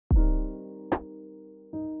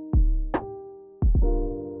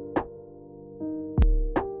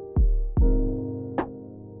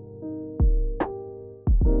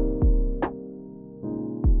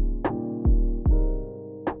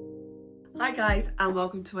Hi guys and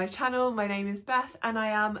welcome to my channel. My name is Beth and I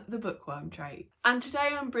am the Bookworm Trait. And today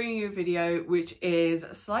I'm bringing you a video which is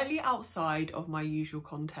slightly outside of my usual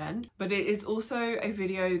content, but it is also a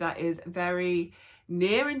video that is very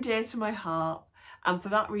near and dear to my heart, and for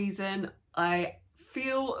that reason I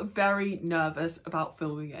feel very nervous about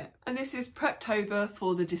filming it. And this is Preptober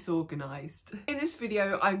for the Disorganised. In this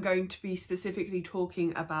video I'm going to be specifically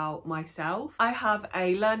talking about myself. I have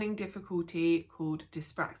a learning difficulty called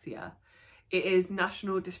dyspraxia. It is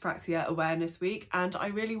National Dyspraxia Awareness Week and I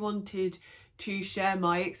really wanted to share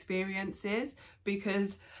my experiences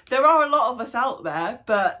because there are a lot of us out there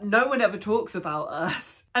but no one ever talks about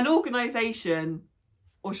us. An organisation,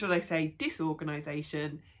 or should I say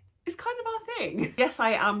disorganisation, is kind of our thing. Yes,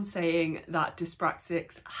 I am saying that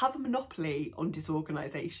dyspraxics have a monopoly on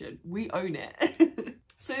disorganisation. We own it.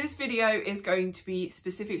 So this video is going to be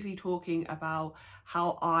specifically talking about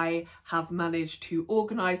how I have managed to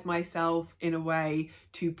organise myself in a way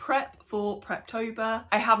to prep for Preptober.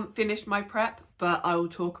 I haven't finished my prep, but I will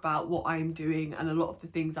talk about what I'm doing, and a lot of the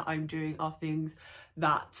things that I'm doing are things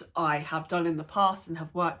that I have done in the past and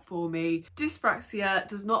have worked for me. Dyspraxia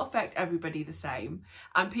does not affect everybody the same,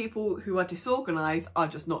 and people who are disorganised are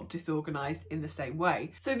just not disorganised in the same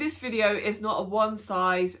way. So this video is not a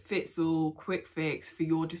one-size-fits-all quick fix for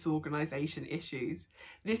your disorganisation issues.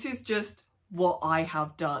 This is just what I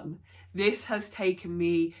have done. This has taken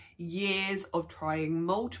me years of trying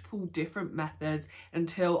multiple different methods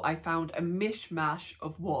until I found a mishmash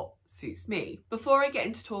of what suits me. Before I get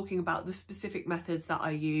into talking about the specific methods that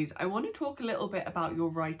I use, I want to talk a little bit about your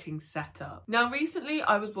writing setup. Now recently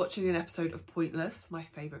I was watching an episode of Pointless, my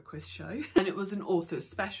favourite quiz show, and it was an author's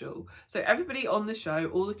special. So everybody on the show,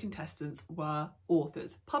 all the contestants were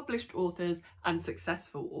authors, published authors and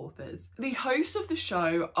successful authors. The host of the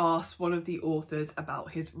show asked one of the authors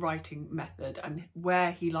about his writing method and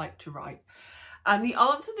where he liked to write. And the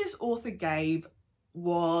answer this author gave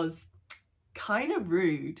was kind of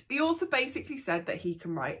rude. The author basically said that he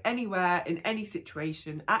can write anywhere, in any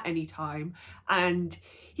situation, at any time, and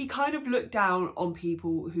he kind of looked down on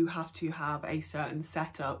people who have to have a certain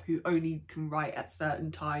setup, who only can write at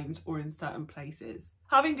certain times or in certain places.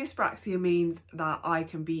 Having dyspraxia means that I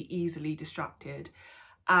can be easily distracted,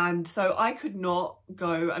 and so I could not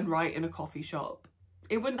go and write in a coffee shop.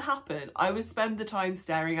 It wouldn't happen. I would spend the time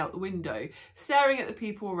staring out the window, staring at the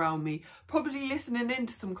people around me, probably listening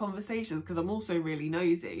into some conversations because I'm also really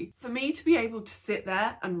nosy. For me to be able to sit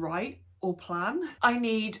there and write or plan, I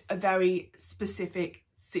need a very specific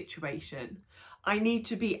situation. I need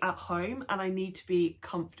to be at home and I need to be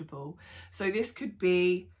comfortable. So this could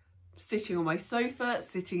be sitting on my sofa,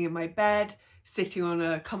 sitting in my bed, sitting on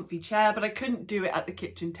a comfy chair, but I couldn't do it at the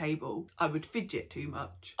kitchen table. I would fidget too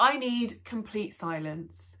much. I need complete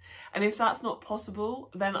silence. And if that's not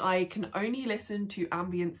possible, then I can only listen to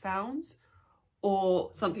ambient sounds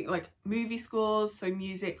or something like movie scores, so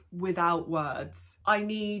music without words. I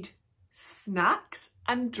need snacks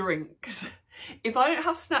and drinks. If I don't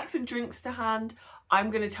have snacks and drinks to hand,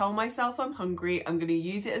 I'm going to tell myself I'm hungry, I'm going to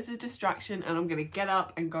use it as a distraction, and I'm going to get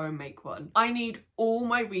up and go and make one. I need all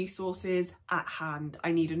my resources at hand.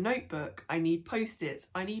 I need a notebook, I need post-its,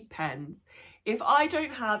 I need pens. If I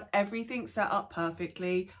don't have everything set up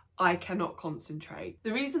perfectly, I cannot concentrate.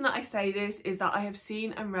 The reason that I say this is that I have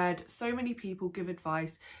seen and read so many people give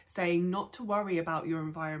advice saying not to worry about your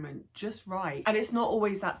environment, just write. And it's not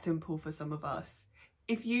always that simple for some of us.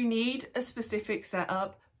 If you need a specific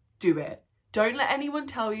setup, do it. Don't let anyone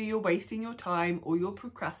tell you you're wasting your time or you're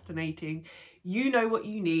procrastinating. You know what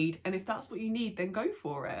you need, and if that's what you need, then go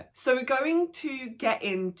for it. So we're going to get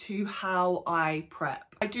into how I prep.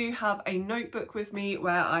 I do have a notebook with me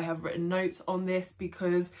where I have written notes on this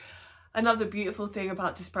because another beautiful thing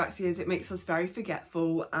about dyspraxia is it makes us very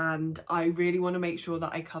forgetful, and I really want to make sure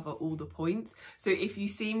that I cover all the points. So if you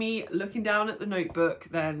see me looking down at the notebook,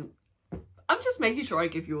 then I'm just making sure I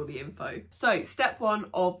give you all the info. So step one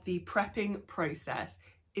of the prepping process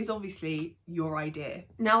is obviously your idea.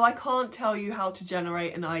 Now I can't tell you how to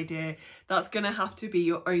generate an idea. That's gonna have to be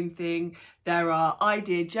your own thing. There are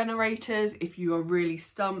idea generators if you are really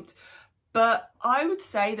stumped, but I would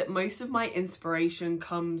say that most of my inspiration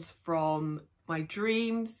comes from my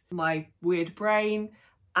dreams, my weird brain,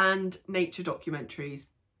 and nature documentaries.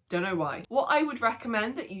 Don't know why. What I would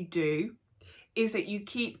recommend that you do is that you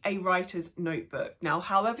keep a writer's notebook. Now,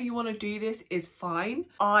 however you want to do this is fine.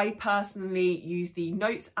 I personally use the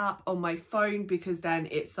Notes app on my phone because then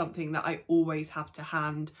it's something that I always have to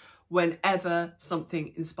hand whenever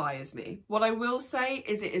something inspires me. What I will say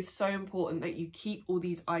is it is so important that you keep all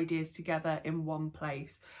these ideas together in one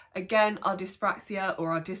place. Again, our dyspraxia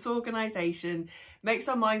or our disorganization makes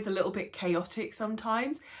our minds a little bit chaotic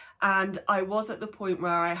sometimes. And I was at the point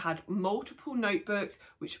where I had multiple notebooks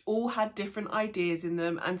which all had different ideas in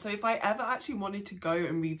them. And so if I ever actually wanted to go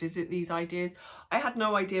and revisit these ideas, I had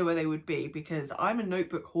no idea where they would be because I'm a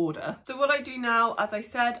notebook hoarder. So what I do now, as I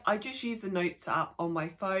said, I just use the Notes app on my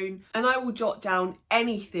phone and I will jot down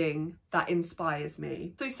anything that inspires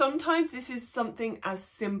me. So sometimes this is something as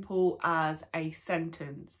simple as a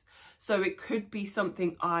sentence. So it could be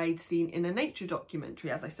something I'd seen in a nature documentary.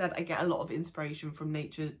 As I said, I get a lot of inspiration from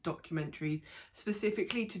nature documentaries,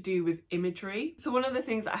 specifically to do with imagery. So one of the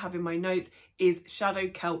things that I have in my notes is shadow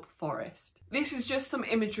kelp forest. This is just some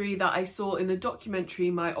imagery that I saw in the documentary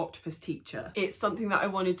My Octopus Teacher. It's something that I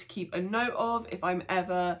wanted to keep a note of if I'm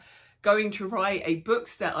ever going to write a book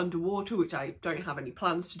set underwater, which I don't have any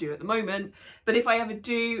plans to do at the moment. But if I ever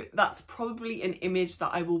do, that's probably an image that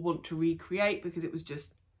I will want to recreate because it was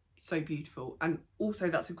just so beautiful. And also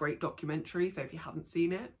that's a great documentary, so if you haven't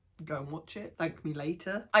seen it, go and watch it, thank me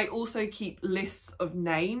later. I also keep lists of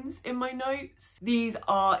names in my notes. These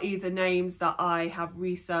are either names that I have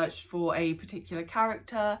researched for a particular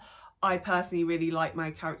character. I personally really like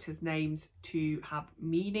my characters' names to have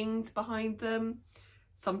meanings behind them.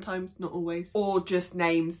 Sometimes, not always, or just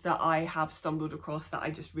names that I have stumbled across that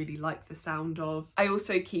I just really like the sound of. I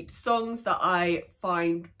also keep songs that I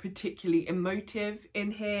find particularly emotive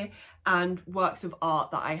in here and works of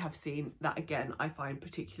art that I have seen that again I find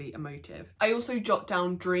particularly emotive. I also jot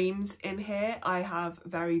down dreams in here. I have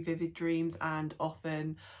very vivid dreams and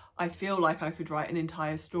often I feel like I could write an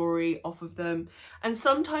entire story off of them, and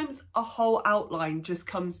sometimes a whole outline just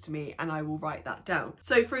comes to me and I will write that down.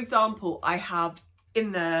 So for example, I have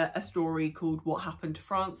in there a story called What Happened to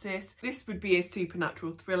Francis. This would be a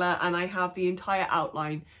supernatural thriller and I have the entire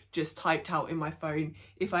outline just typed out in my phone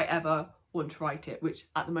if I ever want to write it, which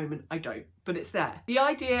at the moment I don't, but it's there. The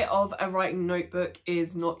idea of a writing notebook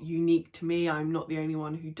is not unique to me. I'm not the only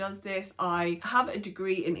one who does this. I have a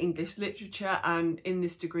degree in English literature and in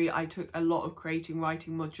this degree I took a lot of creating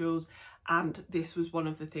writing modules, and this was one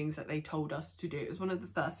of the things that they told us to do. It was one of the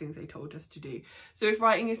first things they told us to do. So if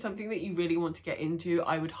writing is something that you really want to get into,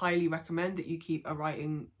 I would highly recommend that you keep a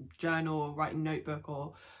writing journal or writing notebook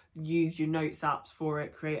or use your notes apps for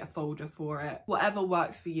it, create a folder for it. Whatever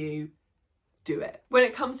works for you, do it. When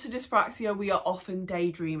it comes to dyspraxia, we are often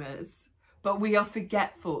daydreamers, but we are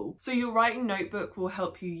forgetful. So your writing notebook will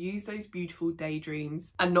help you use those beautiful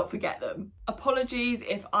daydreams and not forget them. Apologies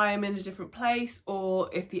if I am in a different place or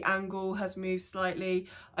if the angle has moved slightly.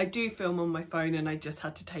 I do film on my phone and I just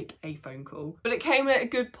had to take a phone call. But it came at a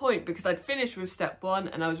good point because I'd finished with step 1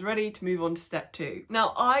 and I was ready to move on to step 2.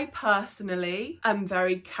 Now, I personally am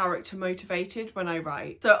very character motivated when I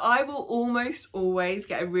write. So I will almost always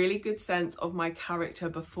get a really good sense of my character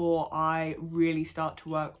before I really start to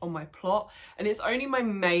work on my plot. And it's only my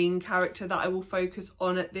main character that I will focus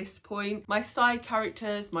on at this point. My side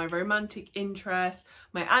characters, my romantic interest,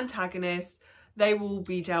 my antagonists, they will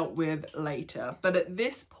be dealt with later. But at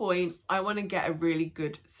this point, I want to get a really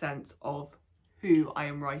good sense of who I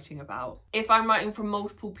am writing about. If I'm writing from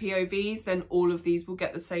multiple POVs, then all of these will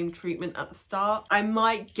get the same treatment at the start. I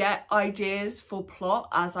might get ideas for plot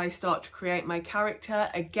as I start to create my character.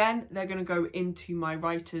 Again, they're going to go into my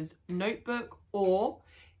writer's notebook or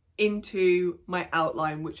into my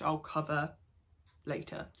outline, which I'll cover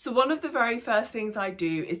later. So one of the very first things I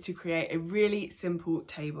do is to create a really simple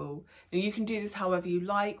table. Now you can do this however you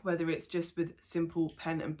like, whether it's just with simple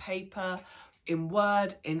pen and paper, in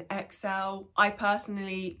Word, in Excel. I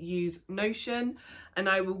personally use Notion, and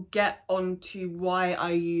I will get onto why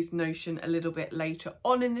I use Notion a little bit later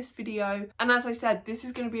on in this video. And as I said, this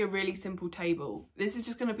is going to be a really simple table. This is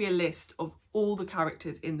just going to be a list of all the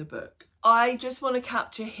characters in the book. I just want to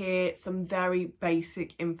capture here some very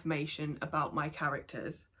basic information about my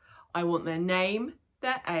characters. I want their name,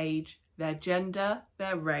 their age, their gender,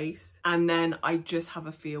 their race, and then I just have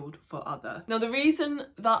a field for other. Now the reason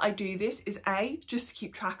that I do this is A, just to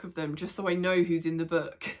keep track of them, just so I know who's in the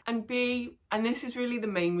book, and B, and this is really the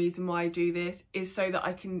main reason why I do this, is so that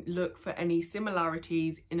I can look for any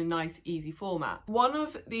similarities in a nice easy format. One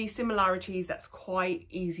of the similarities that's quite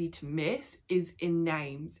easy to miss is in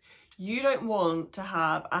names. You don't want to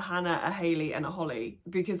have a Hannah, a Hayley and a Holly,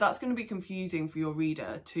 because that's going to be confusing for your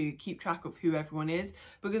reader to keep track of who everyone is,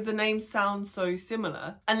 because the names sound so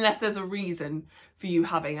similar, unless there's a reason for you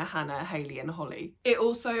having a Hannah, a Hayley and a Holly. It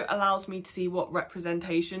also allows me to see what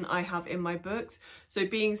representation I have in my books. So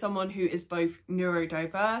being someone who is both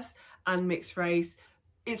neurodiverse and mixed race,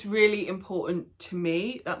 it's really important to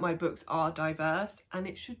me that my books are diverse, and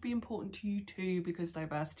it should be important to you too, because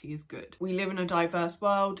diversity is good. We live in a diverse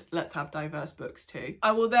world, let's have diverse books too.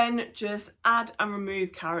 I will then just add and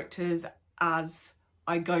remove characters as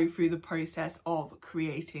I go through the process of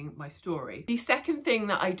creating my story. The second thing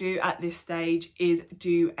that I do at this stage is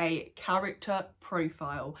do a character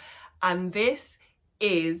profile, and this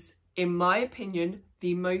is, in my opinion,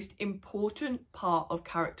 the most important part of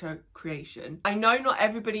character creation. I know not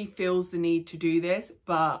everybody feels the need to do this,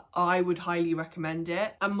 but I would highly recommend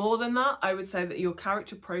it. And more than that, I would say that your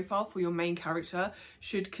character profile for your main character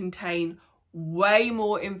should contain way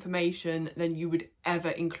more information than you would ever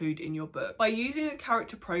include in your book. By using a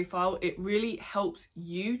character profile, it really helps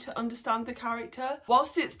you to understand the character.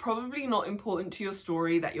 Whilst it's probably not important to your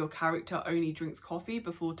story that your character only drinks coffee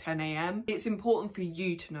before 10 AM, it's important for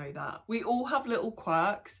you to know that. We all have little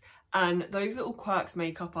quirks, and those little quirks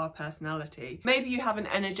make up our personality. Maybe you have an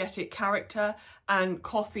energetic character and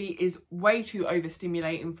coffee is way too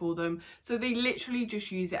overstimulating for them, so they literally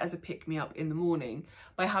just use it as a pick-me-up in the morning.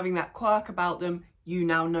 By having that quirk about them, you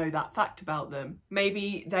now know that fact about them.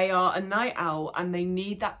 Maybe they are a night owl and they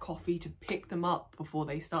need that coffee to pick them up before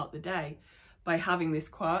they start the day. By having this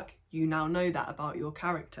quirk, you now know that about your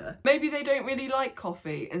character. Maybe they don't really like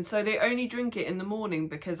coffee and so they only drink it in the morning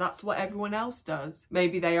because that's what everyone else does.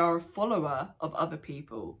 Maybe they are a follower of other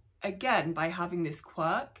people. Again, by having this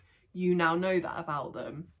quirk, you now know that about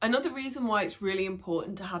them. Another reason why it's really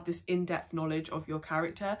important to have this in-depth knowledge of your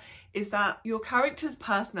character is that your character's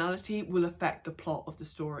personality will affect the plot of the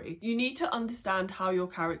story. You need to understand how your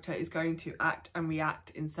character is going to act and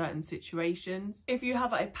react in certain situations. If you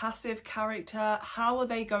have a passive character, how are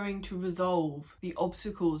they going to resolve the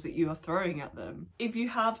obstacles that you are throwing at them? If you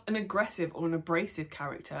have an aggressive or an abrasive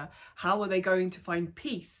character, how are they going to find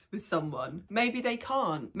peace with someone? Maybe they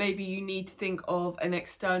can't. Maybe you need to think of an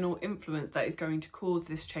external influence that is going to cause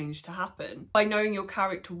this change to happen. By knowing your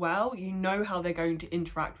character well, you know how they're going to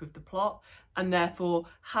interact with the plot, and therefore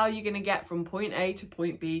how you're going to get from point A to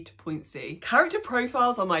point B to point C. Character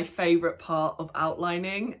profiles are my favourite part of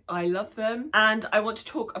outlining. I love them, and I want to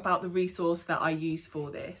talk about the resource that I use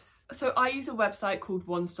for this. So I use a website called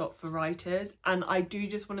One Stop for Writers, and I do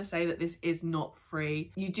just want to say that this is not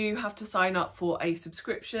free. You do have to sign up for a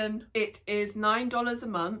subscription. It is $9 a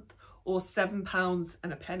month, or £7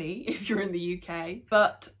 and a penny if you're in the UK.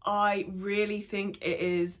 But I really think it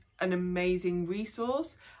is an amazing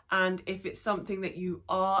resource, and if it's something that you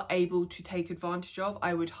are able to take advantage of,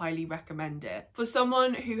 I would highly recommend it. For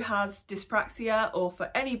someone who has dyspraxia, or for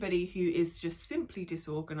anybody who is just simply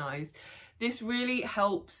disorganised, this really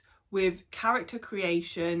helps with character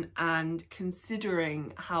creation and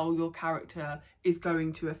considering how your character is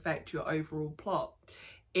going to affect your overall plot.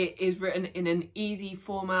 It is written in an easy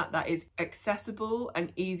format that is accessible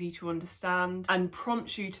and easy to understand and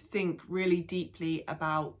prompts you to think really deeply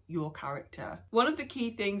about your character. One of the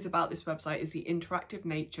key things about this website is the interactive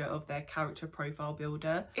nature of their character profile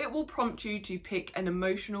builder. It will prompt you to pick an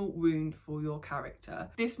emotional wound for your character.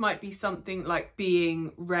 This might be something like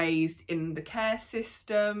being raised in the care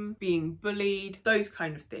system, being bullied, those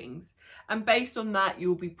kind of things. And based on that,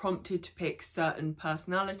 you'll be prompted to pick certain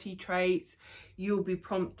personality traits. You'll be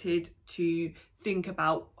prompted to think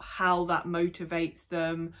about how that motivates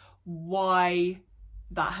them, why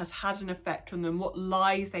that has had an effect on them, what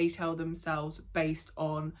lies they tell themselves based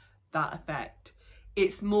on that effect.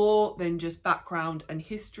 It's more than just background and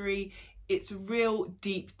history. It's a real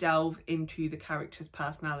deep delve into the character's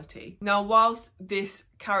personality. Now, whilst this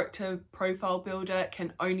character profile builder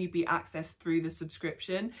can only be accessed through the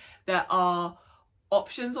subscription, there are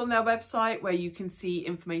options on their website where you can see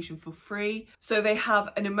information for free. So they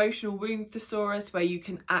have an emotional wound thesaurus where you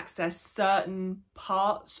can access certain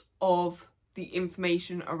parts of the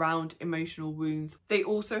information around emotional wounds. They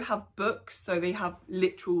also have books, so they have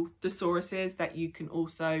literal thesauruses that you can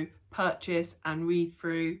also purchase and read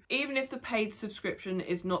through. Even if the paid subscription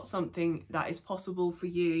is not something that is possible for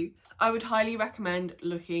you, I would highly recommend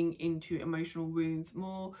looking into emotional wounds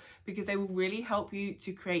more, because they will really help you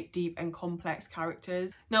to create deep and complex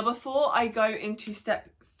characters. Now, before I go into step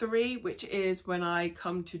 3, which is when I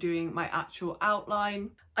come to doing my actual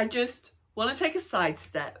outline, I just want to take a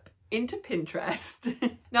sidestep into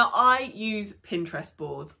Pinterest. Now, I use Pinterest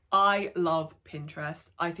boards. I love Pinterest.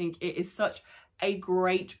 I think it is such a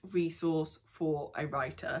great resource for a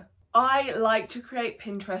writer. I like to create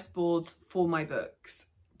Pinterest boards for my books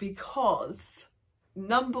because,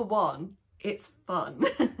 number one, it's fun.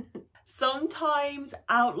 Sometimes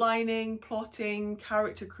outlining, plotting,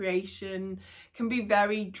 character creation can be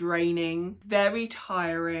very draining, very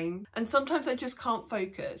tiring, and sometimes I just can't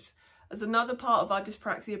focus. As another part of our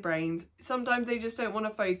dyspraxia brains, sometimes they just don't want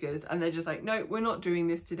to focus and they're just like, no, we're not doing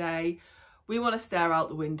this today. We want to stare out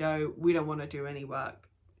the window. We don't want to do any work.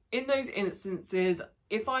 In those instances,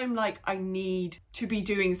 if I'm like, I need to be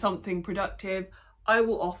doing something productive, I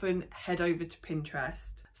will often head over to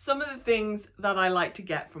Pinterest. Some of the things that I like to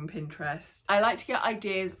get from Pinterest, I like to get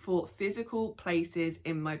ideas for physical places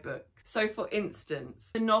in my book. So for instance,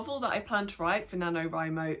 the novel that I plan to write for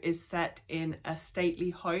NaNoWriMo is set in a stately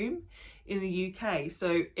home in the UK.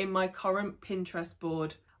 So in my current Pinterest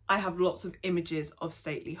board, I have lots of images of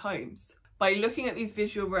stately homes. By looking at these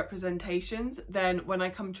visual representations, then when I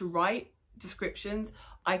come to write descriptions,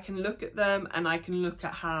 I can look at them and I can look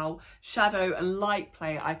at how shadow and light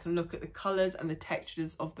play. I can look at the colours and the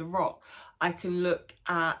textures of the rock. I can look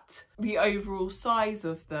at the overall size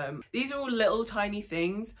of them. These are all little tiny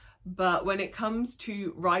things, but when it comes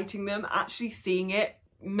to writing them, actually seeing it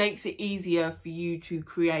makes it easier for you to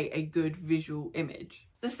create a good visual image.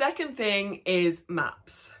 The second thing is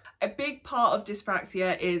maps. A big part of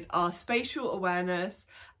dyspraxia is our spatial awareness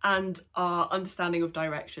and our understanding of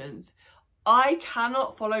directions. I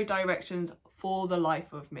cannot follow directions for the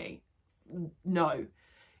life of me. No.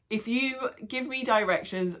 If you give me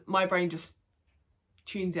directions, my brain just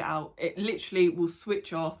tunes it out. It literally will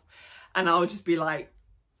switch off and I'll just be like,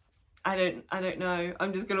 I don't know.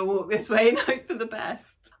 I'm just gonna walk this way and hope for the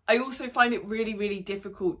best. I also find it really, really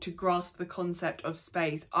difficult to grasp the concept of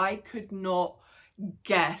space. I could not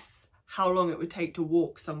guess how long it would take to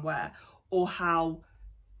walk somewhere, or how,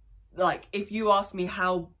 like, if you ask me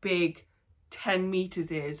how big 10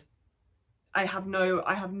 meters is, I have no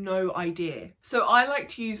idea. So I like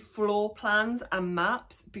to use floor plans and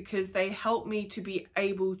maps because they help me to be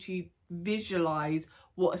able to visualize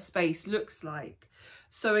what a space looks like.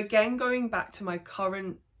 So again, going back to my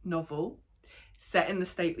current novel set in the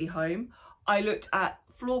stately home, I looked at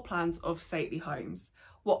floor plans of stately homes.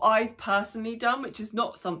 What I've personally done, which is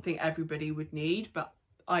not something everybody would need, but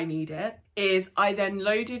I need it, is I then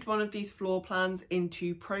loaded one of these floor plans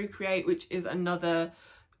into Procreate, which is another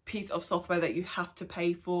piece of software that you have to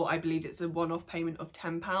pay for. I believe it's a one-off payment of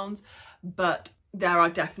 £10, but there are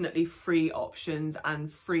definitely free options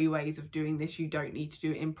and free ways of doing this. You don't need to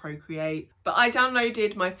do it in Procreate. But I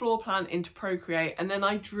downloaded my floor plan into Procreate and then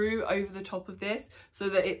I drew over the top of this so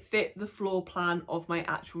that it fit the floor plan of my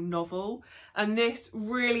actual novel. And this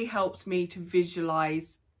really helps me to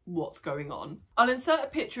visualize what's going on. I'll insert a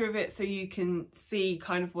picture of it so you can see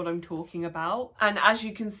kind of what I'm talking about. And as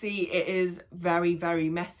you can see, it is very, very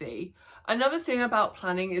messy. Another thing about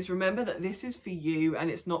planning is remember that this is for you and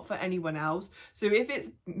it's not for anyone else. So if it's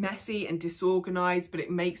messy and disorganized, but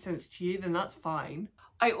it makes sense to you, then that's fine.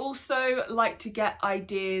 I also like to get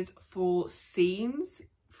ideas for scenes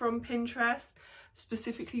from Pinterest,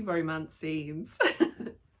 specifically romance scenes.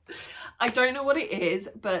 I don't know what it is,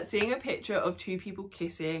 but seeing a picture of two people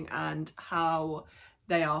kissing and how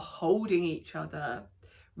they are holding each other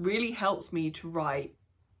really helps me to write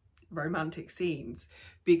romantic scenes,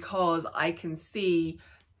 because I can see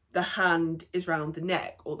the hand is round the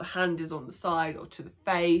neck, or the hand is on the side or to the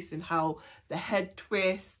face, and how the head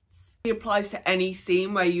twists. It applies to any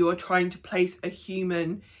scene where you are trying to place a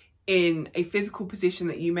human in a physical position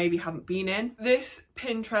that you maybe haven't been in. This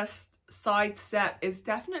Pinterest side step is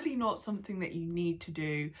definitely not something that you need to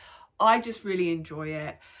do. I just really enjoy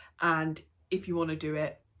it, and if you want to do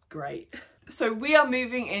it, great. So we are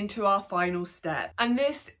moving into our final step, and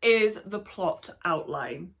this is the plot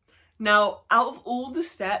outline. Now, out of all the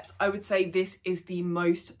steps, I would say this is the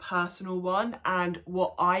most personal one, and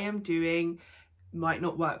what I am doing might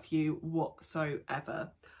not work for you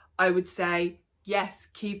whatsoever. I would say, yes,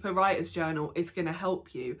 keep a writer's journal. It's going to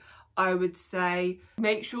help you. I would say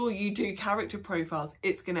make sure you do character profiles.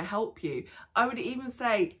 It's going to help you. I would even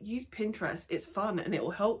say use Pinterest. It's fun and it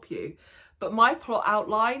will help you. But my plot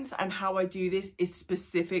outlines and how I do this is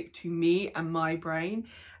specific to me and my brain,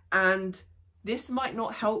 and this might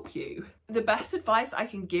not help you. The best advice I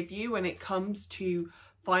can give you when it comes to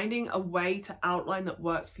finding a way to outline that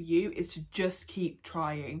works for you is to just keep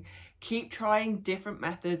trying. Keep trying different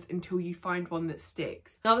methods until you find one that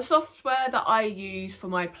sticks. Now, the software that I use for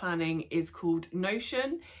my planning is called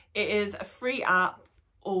Notion. It is a free app.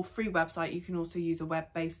 or free website. You can also use a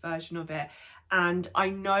web-based version of it. And I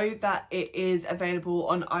know that it is available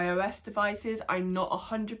on iOS devices. I'm not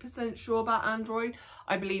 100% sure about Android.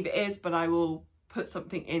 I believe it is, but I will put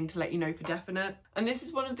something in to let you know for definite. And this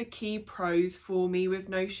is one of the key pros for me with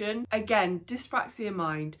Notion. Again, dyspraxia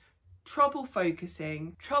mind, trouble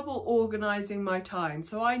focusing, trouble organising my time.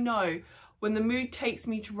 So I know when the mood takes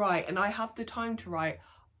me to write and I have the time to write,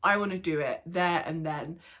 I want to do it there and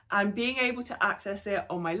then. And being able to access it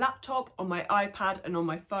on my laptop, on my iPad and on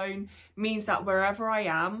my phone means that wherever I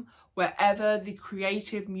am, wherever the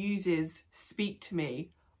creative muses speak to me,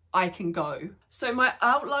 I can go. So my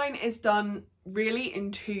outline is done really in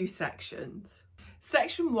two sections.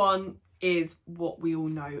 Section 1 is what we all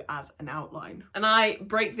know as an outline. And I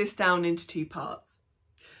break this down into two parts.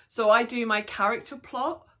 So I do my character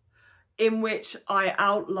plot, in which I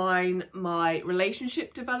outline my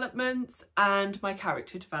relationship developments and my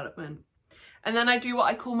character development. And then I do what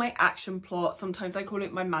I call my action plot. Sometimes I call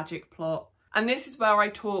it my magic plot. And this is where I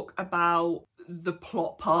talk about the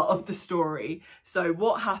plot part of the story. So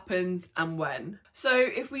what happens and when. So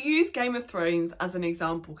if we use Game of Thrones as an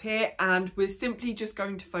example here, and we're simply just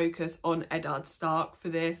going to focus on Eddard Stark for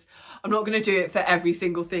this. I'm not going to do it for every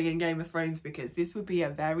single thing in Game of Thrones because this would be a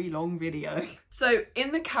very long video. So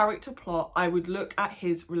in the character plot, I would look at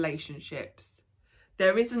his relationships.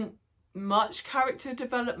 There isn't much character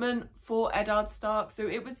development for Eddard Stark, so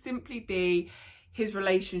it would simply be his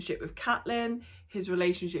relationship with Catelyn, his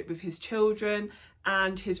relationship with his children,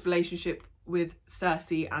 and his relationship with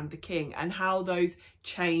Cersei and the king, and how those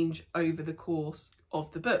change over the course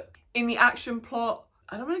of the book. In the action plot,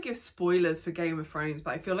 I don't want to give spoilers for Game of Thrones,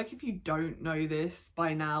 but I feel like if you don't know this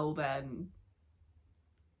by now, then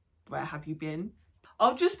where have you been?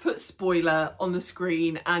 I'll just put spoiler on the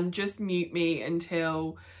screen and just mute me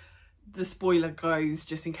until the spoiler goes,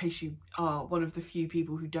 just in case you are one of the few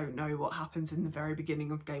people who don't know what happens in the very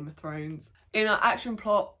beginning of Game of Thrones. In our action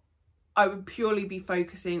plot, I would purely be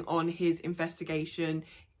focusing on his investigation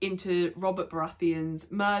into Robert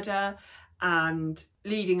Baratheon's murder and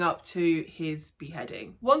leading up to his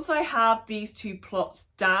beheading. Once I have these two plots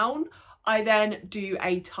down, I then do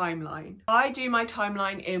a timeline. I do my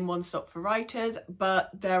timeline in One Stop for Writers, but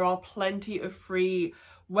there are plenty of free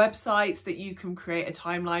websites that you can create a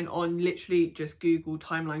timeline on. Literally just Google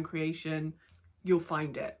timeline creation, you'll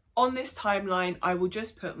find it. On this timeline, I will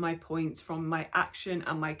just put my points from my action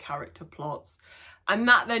and my character plots. And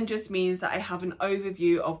that then just means that I have an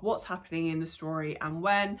overview of what's happening in the story and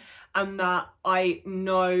when, and that I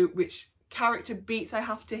know which character beats I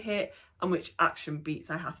have to hit and which action beats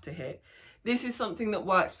I have to hit. This is something that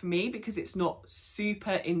works for me because it's not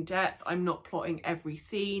super in depth. I'm not plotting every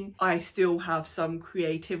scene. I still have some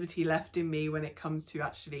creativity left in me when it comes to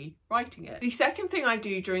actually writing it. The second thing I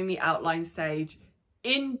do during the outline stage,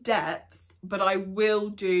 in depth, but I will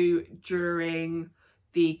do during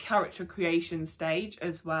the character creation stage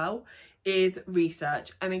as well, is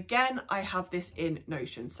research. And again, I have this in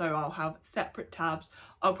Notion, so I'll have separate tabs.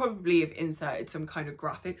 I'll probably have inserted some kind of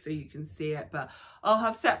graphic so you can see it, but I'll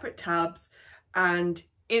have separate tabs, and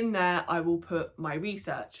in there I will put my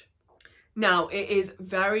research. Now, it is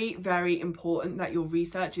very, very important that your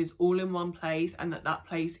research is all in one place and that that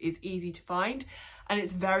place is easy to find, and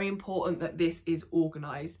it's very important that this is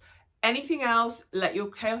organised. Anything else, let your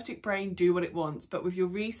chaotic brain do what it wants, but with your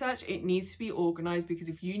research, it needs to be organised, because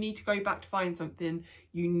if you need to go back to find something,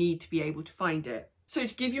 you need to be able to find it. So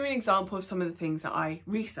to give you an example of some of the things that I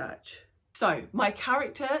research. So my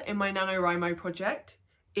character in my NaNoWriMo project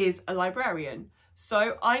is a librarian.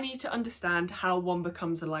 So I need to understand how one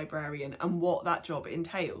becomes a librarian and what that job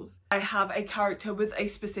entails. I have a character with a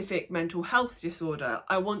specific mental health disorder.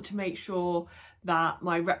 I want to make sure that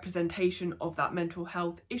my representation of that mental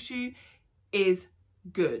health issue is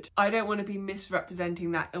good. I don't want to be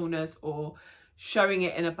misrepresenting that illness or showing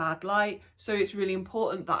it in a bad light. So it's really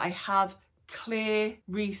important that I have clear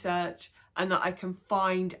research and that I can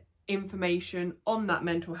find information on that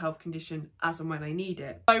mental health condition as and when I need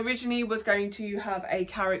it. I originally was going to have a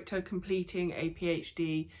character completing a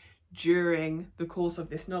PhD during the course of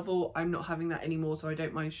this novel. I'm not having that anymore, so I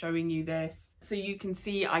don't mind showing you this. So you can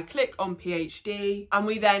see I click on PhD and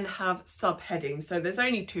we then have subheadings. So there's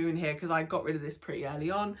only two in here because I got rid of this pretty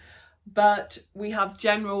early on. but we have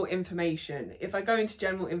general information. If I go into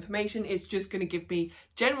general information, it's just going to give me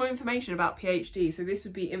general information about PhD. So this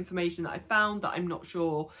would be information that I found that I'm not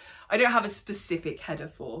sure, I don't have a specific header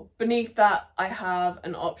for. Beneath that, I have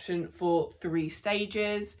an option for 3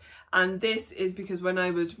 stages. And this is because when I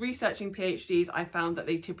was researching PhDs, I found that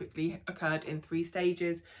they typically occurred in 3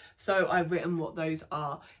 stages. So I've written what those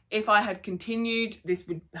are. If I had continued, this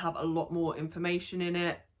would have a lot more information in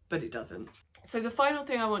it, but it doesn't. So the final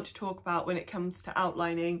thing I want to talk about when it comes to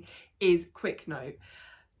outlining is quick note.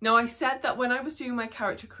 Now, I said that when I was doing my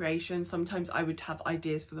character creation, sometimes I would have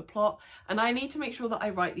ideas for the plot, and I need to make sure that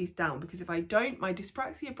I write these down, because if I don't, my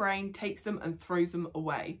dyspraxia brain takes them and throws them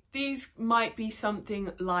away. These might be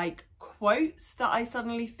something like quotes that I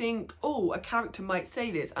suddenly think, oh, a character might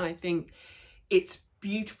say this, and I think it's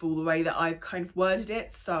beautiful the way that I've kind of worded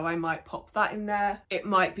it, so I might pop that in there. It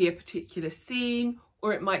might be a particular scene,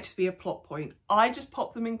 or it might just be a plot point. I just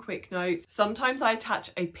pop them in quick notes. Sometimes I attach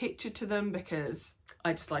a picture to them because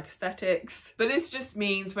I just like aesthetics. But this just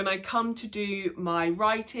means when I come to do my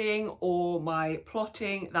writing or my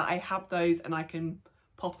plotting that I have those and I can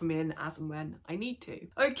pop them in as and when I need to.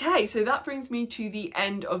 Okay, so that brings me to the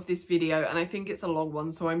end of this video, and I think it's a long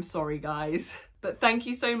one, so I'm sorry guys. But thank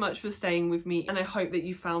you so much for staying with me, and I hope that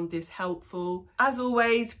you found this helpful. As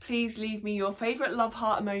always, please leave me your favourite love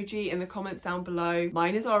heart emoji in the comments down below.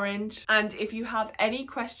 Mine is orange. And if you have any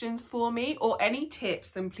questions for me or any tips,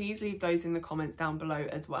 then please leave those in the comments down below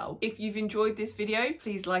as well. If you've enjoyed this video,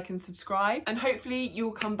 please like and subscribe, and hopefully you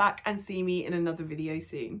will come back and see me in another video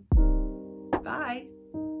soon. Bye!